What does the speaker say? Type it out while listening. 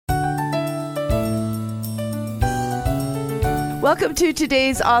Welcome to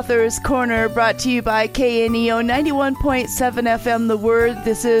today's Author's Corner, brought to you by KNEO 91.7 FM The Word.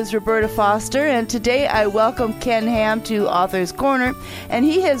 This is Roberta Foster, and today I welcome Ken Ham to Author's Corner, and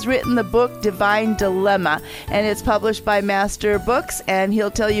he has written the book Divine Dilemma, and it's published by Master Books, and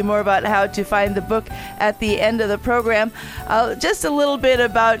he'll tell you more about how to find the book at the end of the program. Just a little bit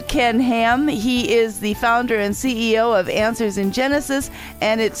about Ken Ham. He is the founder and CEO of Answers in Genesis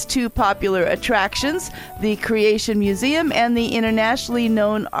and its two popular attractions, the Creation Museum and the internationally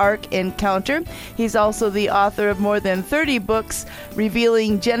known Ark Encounter. He's also the author of more than 30 books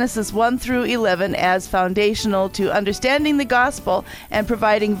revealing Genesis 1 through 11 as foundational to understanding the gospel and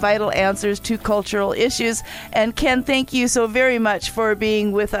providing vital answers to cultural issues. And Ken, thank you so very much for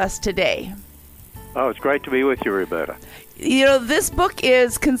being with us today. Oh, it's great to be with you, Roberta. You know, this book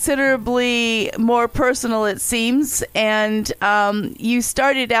is considerably more personal, it seems, and you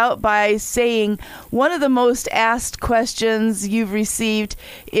started out by saying one of the most asked questions you've received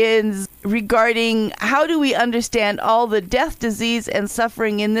is regarding how do we understand all the death, disease, and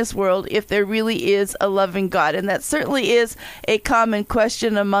suffering in this world if there really is a loving God? And that certainly is a common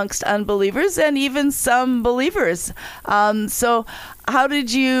question amongst unbelievers and even some believers. So how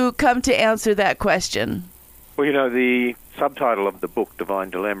did you come to answer that question? Well, you know, the subtitle of the book, Divine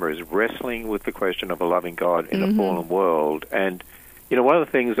Dilemma, is wrestling with the question of a loving God in a fallen world. And, you know, one of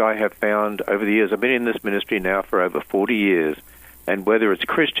the things I have found over the years, I've been in this ministry now for over 40 years, and whether it's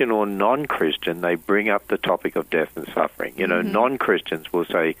Christian or non-Christian, they bring up the topic of death and suffering. You know, non-Christians will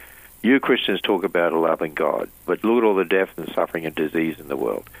say, you Christians talk about a loving God, but look at all the death and suffering and disease in the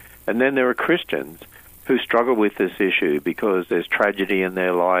world. And then there are Christians who struggle with this issue because there's tragedy in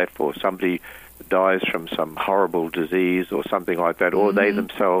their life, or somebody dies from some horrible disease or something like that, or they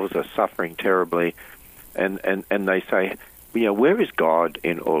themselves are suffering terribly, and they say, you know, where is God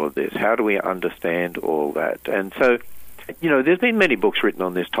in all of this? How do we understand all that? And so, you know, there's been many books written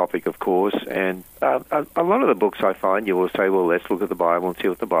on this topic, of course, and a lot of the books I find you will say, well, let's look at the Bible and see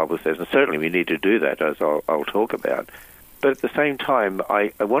what the Bible says, and certainly we need to do that, as I'll talk about. But at the same time,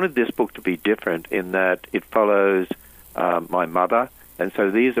 I wanted this book to be different in that it follows my mother. And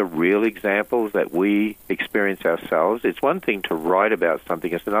so these are real examples that we experience ourselves. It's one thing to write about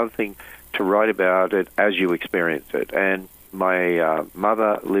something. It's another thing to write about it as you experience it. And my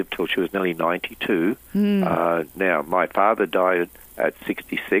mother lived till she was nearly 92. Now, my father died at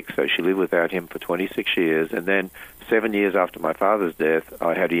 66, so she lived without him for 26 years. And then 7 years after my father's death,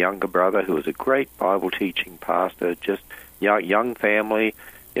 I had a younger brother who was a great Bible-teaching pastor, just young family,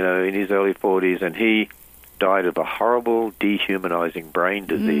 you know, in his early 40s, and he died of a horrible, dehumanizing brain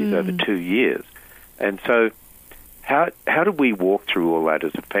disease over 2 years. And so how do we walk through all that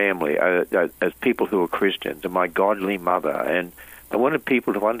as a family, as people who are Christians, and my godly mother? And I wanted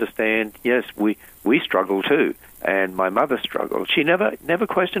people to understand, yes, we struggle too, and my mother struggled. She never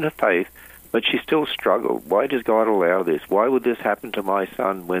questioned her faith, but she still struggled. Why does God allow this? Why would this happen to my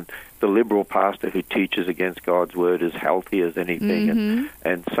son when the liberal pastor who teaches against God's word is healthy as anything,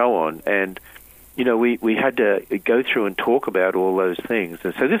 and so on? And you know, we had to go through and talk about all those things.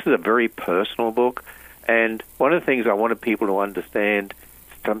 And so this is a very personal book. And one of the things I wanted people to understand,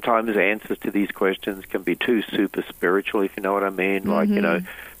 sometimes answers to these questions can be too super spiritual, if you know what I mean. Like, you know,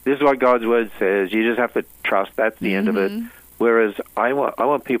 this is what God's word says. You just have to trust that's the end of it. Whereas I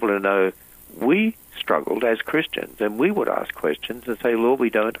want people to know we struggled as Christians, and we would ask questions and say, Lord, we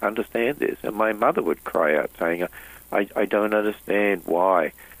don't understand this. And my mother would cry out saying, I don't understand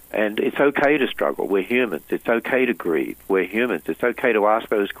why. And it's okay to struggle. We're humans. It's okay to grieve. We're humans. It's okay to ask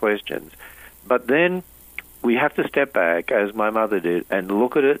those questions. But then we have to step back, as my mother did, and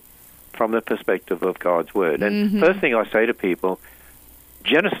look at it from the perspective of God's Word. And first thing I say to people,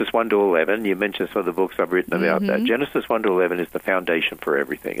 Genesis 1 to 11, you mentioned some of the books I've written about that. Genesis 1 to 11 is the foundation for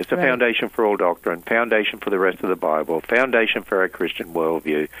everything. It's the foundation for all doctrine, foundation for the rest of the Bible, foundation for our Christian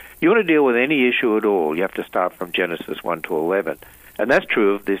worldview. You want to deal with any issue at all, you have to start from Genesis 1 to 11. And that's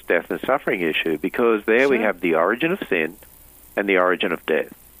true of this death and suffering issue, because there we have the origin of sin and the origin of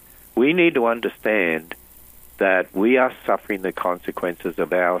death. We need to understand that we are suffering the consequences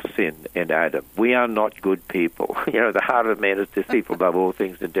of our sin in Adam. We are not good people. You know, the heart of man is deceitful above all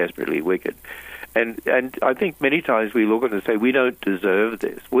things and desperately wicked. And I think many times we look at it and say, we don't deserve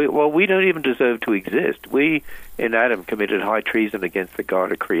this. We don't even deserve to exist. We, in Adam, committed high treason against the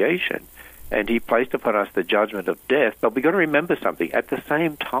God of creation. And he placed upon us the judgment of death. But we've got to remember something. At the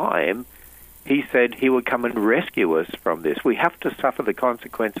same time, he said he would come and rescue us from this. We have to suffer the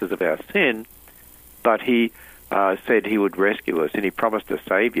consequences of our sin, but he said he would rescue us. And he promised a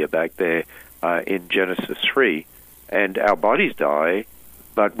Savior back there in Genesis 3. And our bodies die,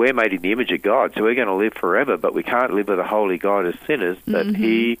 but we're made in the image of God, so we're going to live forever, but we can't live with a holy God as sinners, that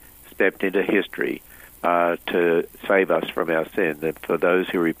he stepped into history to save us from our sin, that for those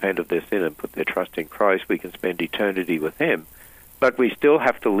who repent of their sin and put their trust in Christ, we can spend eternity with him. But we still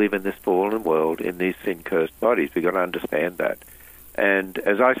have to live in this fallen world, in these sin-cursed bodies. We've got to understand that. And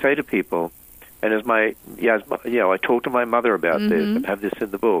as I say to people, and as I talk to my mother about this and have this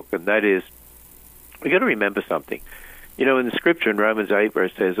in the book, and that is, we've got to remember something. You know, in the scripture in Romans 8 where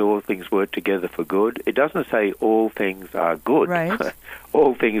it says all things work together for good, it doesn't say all things are good. Right.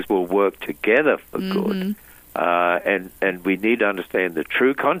 All things will work together for good. And we need to understand the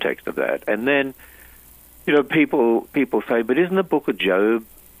true context of that. And then, you know, people say, but isn't the book of Job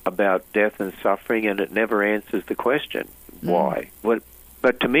about death and suffering? And it never answers the question. Why?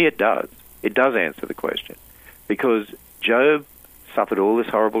 But to me it does. It does answer the question. Because Job suffered all this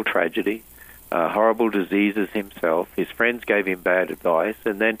horrible tragedy, horrible diseases himself. His friends gave him bad advice,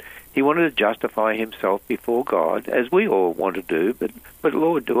 and then he wanted to justify himself before God, as we all want to do. But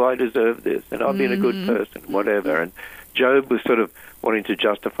Lord, do I deserve this? And I've been a good person, whatever. And Job was sort of wanting to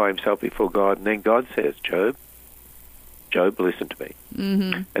justify himself before God, and then God says, Job, listen to me.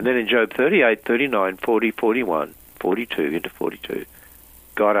 And then in Job 38, 39, 40, 41, 42 into 42,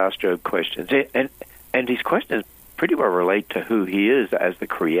 God asked Job questions, and his questions pretty well relate to who he is as the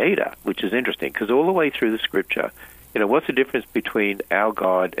creator, which is interesting, because all the way through the scripture, you know, what's the difference between our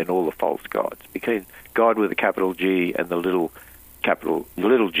God and all the false gods? Between God with a capital G and the little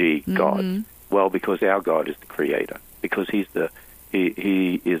g God. Well, because our God is the creator, because he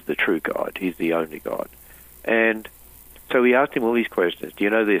is the true God. He's the only God. And so he asked him all these questions. Do you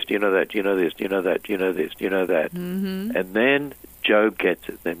know this? Do you know that? Do you know this? Do you know that? Do you know this? Do you know that? And then Job gets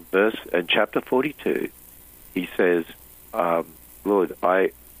it. Then in chapter 42, he says, Lord,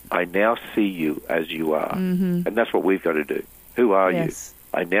 I now see you as you are. And that's what we've got to do. Who are you?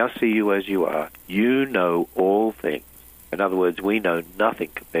 I now see you as you are. You know all things. In other words, we know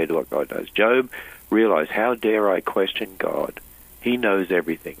nothing compared to what God knows. Job realized, how dare I question God? He knows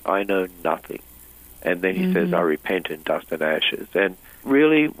everything. I know nothing. And then he says, I repent in dust and ashes. And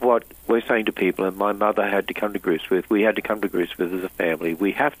really what we're saying to people, and my mother had to come to grips with, we had to come to grips with as a family,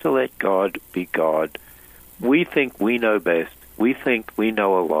 we have to let God be God. We think we know best. We think we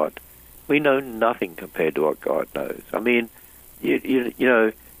know a lot. We know nothing compared to what God knows. I mean, you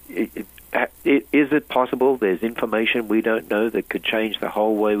know, is it possible there's information we don't know that could change the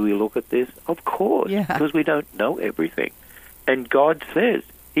whole way we look at this? Of course, because we don't know everything. And God says,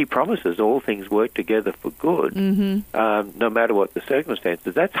 he promises all things work together for good, no matter what the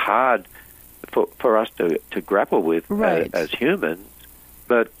circumstances. That's hard for us to grapple with as humans.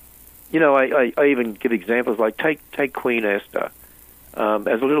 But, you know, I even give examples like take Queen Esther.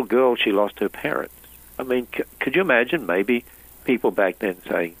 As a little girl, she lost her parents. I mean, could you imagine maybe people back then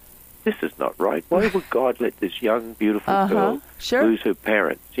saying, this is not right. Why would God let this young, beautiful girl lose her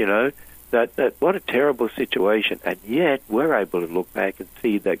parents, you know? That what a terrible situation. And yet we're able to look back and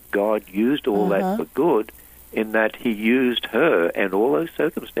see that God used all that for good, in that he used her and all those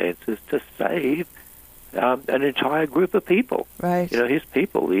circumstances to save an entire group of people. Right. You know, his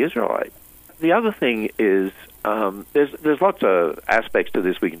people, the Israelites. The other thing is there's lots of aspects to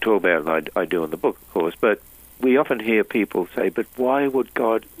this we can talk about, and I do in the book, of course, but we often hear people say, but why would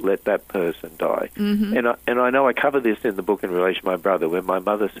God let that person die? And I know I cover this in the book in relation to my brother, where my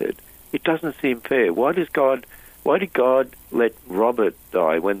mother said, it doesn't seem fair. Why did God let Robert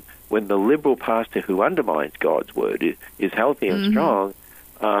die when the liberal pastor who undermines God's word is healthy and strong?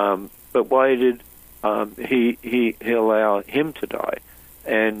 But why did he allow him to die?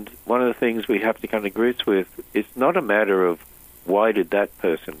 And one of the things we have to come to grips with, it's not a matter of why did that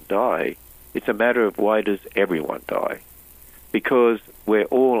person die. It's a matter of why does everyone die? Because we're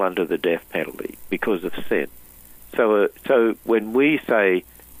all under the death penalty because of sin. So when we say,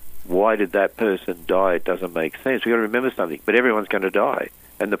 why did that person die, it doesn't make sense. We've got to remember something. But everyone's going to die.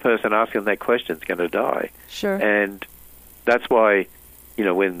 And the person asking that question is going to die. Sure. And that's why, you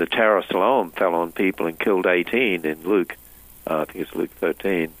know, when the Tower of Siloam fell on people and killed 18 in Luke, I think it's Luke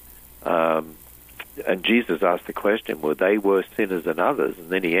 13, and Jesus asked the question, were they worse sinners than others? And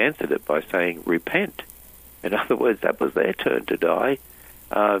then he answered it by saying, repent. In other words, that was their turn to die.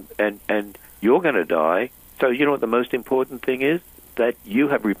 And you're going to die. So you know what the most important thing is? That you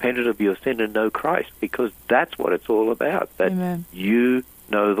have repented of your sin and know Christ, because that's what it's all about, that you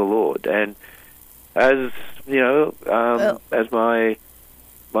know the Lord. And as, you know, as my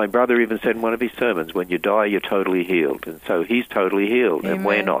brother even said in one of his sermons, when you die, you're totally healed. And so he's totally healed, and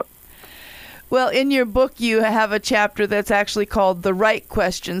we're not. Well, in your book, you have a chapter that's actually called The Right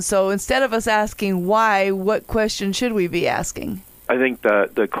Question. So instead of us asking why, what question should we be asking? I think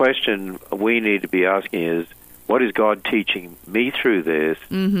the question we need to be asking is, what is God teaching me through this,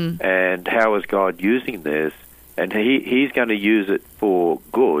 and how is God using this? And He's going to use it for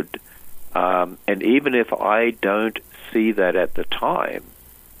good. And even if I don't see that at the time,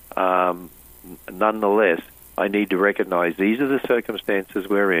 nonetheless, I need to recognize these are the circumstances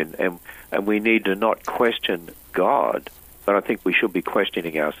we're in, and we need to not question God, but I think we should be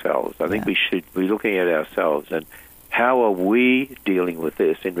questioning ourselves. I think we should be looking at ourselves and how are we dealing with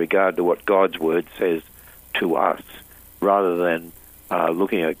this in regard to what God's Word says to us, rather than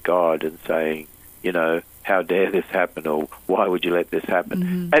looking at God and saying, how dare this happen, or why would you let this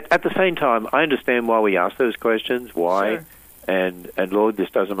happen? At the same time, I understand why we ask those questions, why, Sure. and Lord, this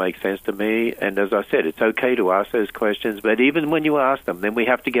doesn't make sense to me. And as I said, it's okay to ask those questions, but even when you ask them, then we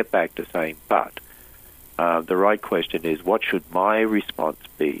have to get back to saying, but the right question is, what should my response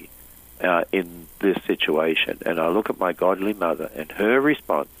be in this situation? And I look at my godly mother, and her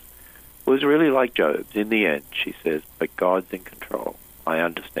response was really like Job's. In the end, she says, but God's in control. I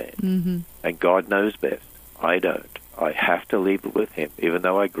understand. And God knows best. I don't. I have to leave it with Him, even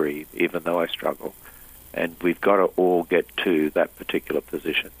though I grieve, even though I struggle. And we've got to all get to that particular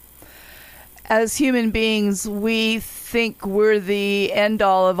position. As human beings, we think we're the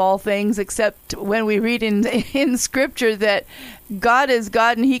end-all of all things, except when we read in Scripture that God is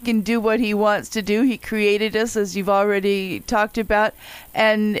God and He can do what He wants to do. He created us, as you've already talked about.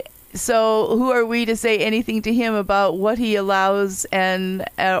 And so who are we to say anything to Him about what He allows and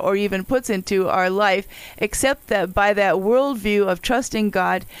or even puts into our life, except that by that worldview of trusting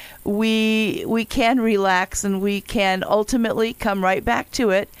God, we can relax and we can ultimately come right back to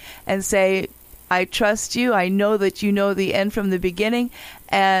it and say, I trust you. I know that you know the end from the beginning,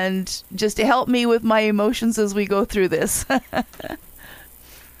 and just to help me with my emotions as we go through this.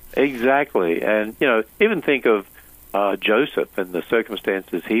 Exactly. And, even think of Joseph and the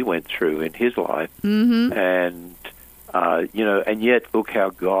circumstances he went through in his life, and and yet look how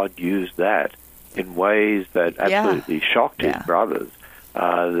God used that in ways that absolutely shocked his brothers.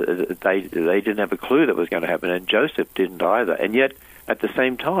 They didn't have a clue that was going to happen, and Joseph didn't either. And yet, at the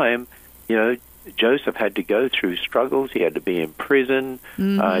same time, Joseph had to go through struggles. He had to be in prison.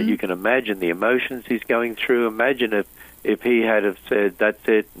 You can imagine the emotions he's going through. Imagine if he had have said, that's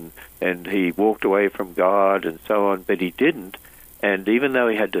it, and he walked away from God and so on, but he didn't. And even though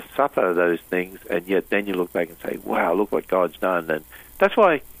he had to suffer those things, and yet then you look back and say, wow, look what God's done. And that's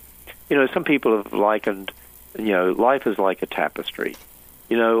why, some people have likened, life is like a tapestry.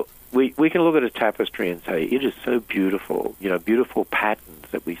 We can look at a tapestry and say, it is so beautiful, beautiful patterns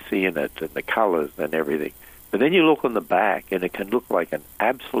that we see in it and the colors and everything. But then you look on the back and it can look like an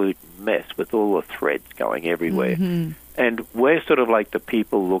absolute mess with all the threads going everywhere. And we're sort of like the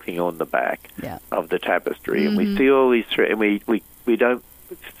people looking on the back of the tapestry. And we see all these threads, and we don't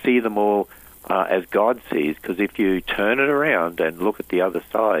see them all as God sees, because if you turn it around and look at the other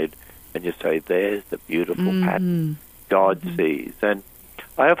side and you say, there's the beautiful pattern God sees. And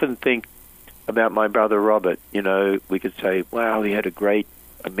I often think about my brother Robert. We could say, wow, he had a great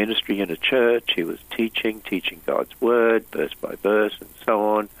ministry in a church. He was teaching God's Word, verse by verse, and so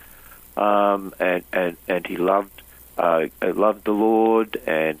on. And he loved the Lord,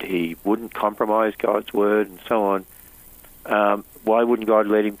 and he wouldn't compromise God's Word, and so on. Why wouldn't God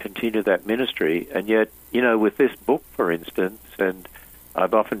let him continue that ministry? And yet, with this book, for instance, and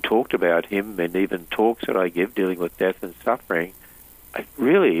I've often talked about him, and even talks that I give dealing with death and suffering, I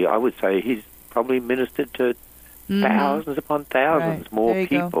would say he's probably ministered to thousands upon thousands more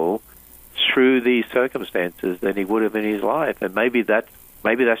people through these circumstances than he would have in his life. And maybe that's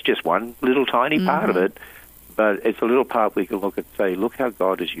just one little tiny part of it, but it's a little part we can look at and say, look how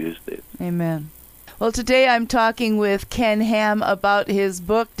God has used this. Amen. Well, today I'm talking with Ken Ham about his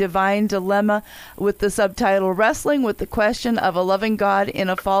book, Divine Dilemma, with the subtitle, Wrestling with the Question of a Loving God in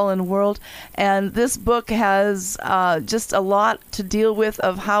a Fallen World. And this book has just a lot to deal with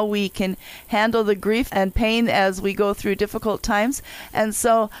of how we can handle the grief and pain as we go through difficult times. And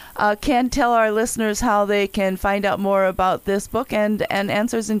so, Ken, tell our listeners how they can find out more about this book and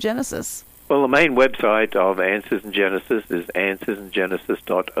Answers in Genesis. Well, the main website of Answers in Genesis is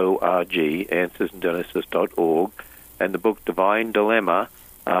answersingenesis.org, answersingenesis.org, and the book Divine Dilemma,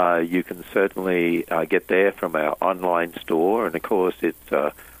 you can certainly get there from our online store, and of course it's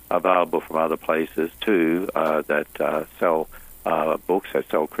available from other places too that sell books, that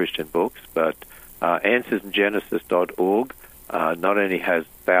sell Christian books, but answersingenesis.org not only has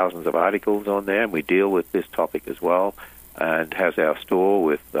thousands of articles on there, and we deal with this topic as well, and has our store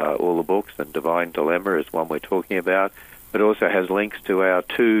with all the books, and Divine Dilemma is one we're talking about, but also has links to our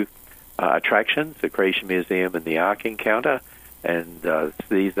two attractions, the Creation Museum and the Ark Encounter, And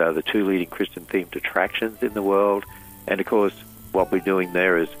these are the two leading Christian-themed attractions in the world. And, of course, what we're doing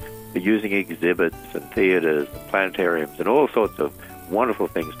there is we're using exhibits and theaters and planetariums and all sorts of wonderful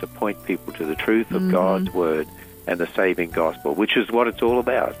things to point people to the truth of God's Word and the saving gospel, which is what it's all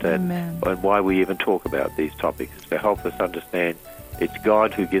about. And why we even talk about these topics is to help us understand it's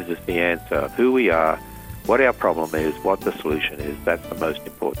God who gives us the answer of who we are, what our problem is, what the solution is. That's the most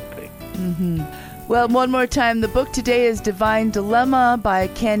important thing. Well, one more time, the book today is Divine Dilemma by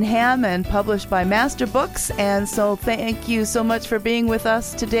Ken Ham and published by Master Books. And so thank you so much for being with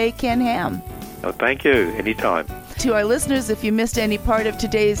us today, Ken Ham. Oh, thank you. Anytime. To our listeners, if you missed any part of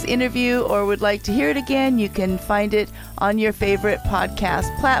today's interview or would like to hear it again, you can find it on your favorite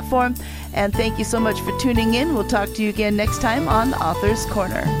podcast platform. And thank you so much for tuning in. We'll talk to you again next time on Author's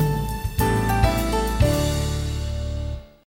Corner.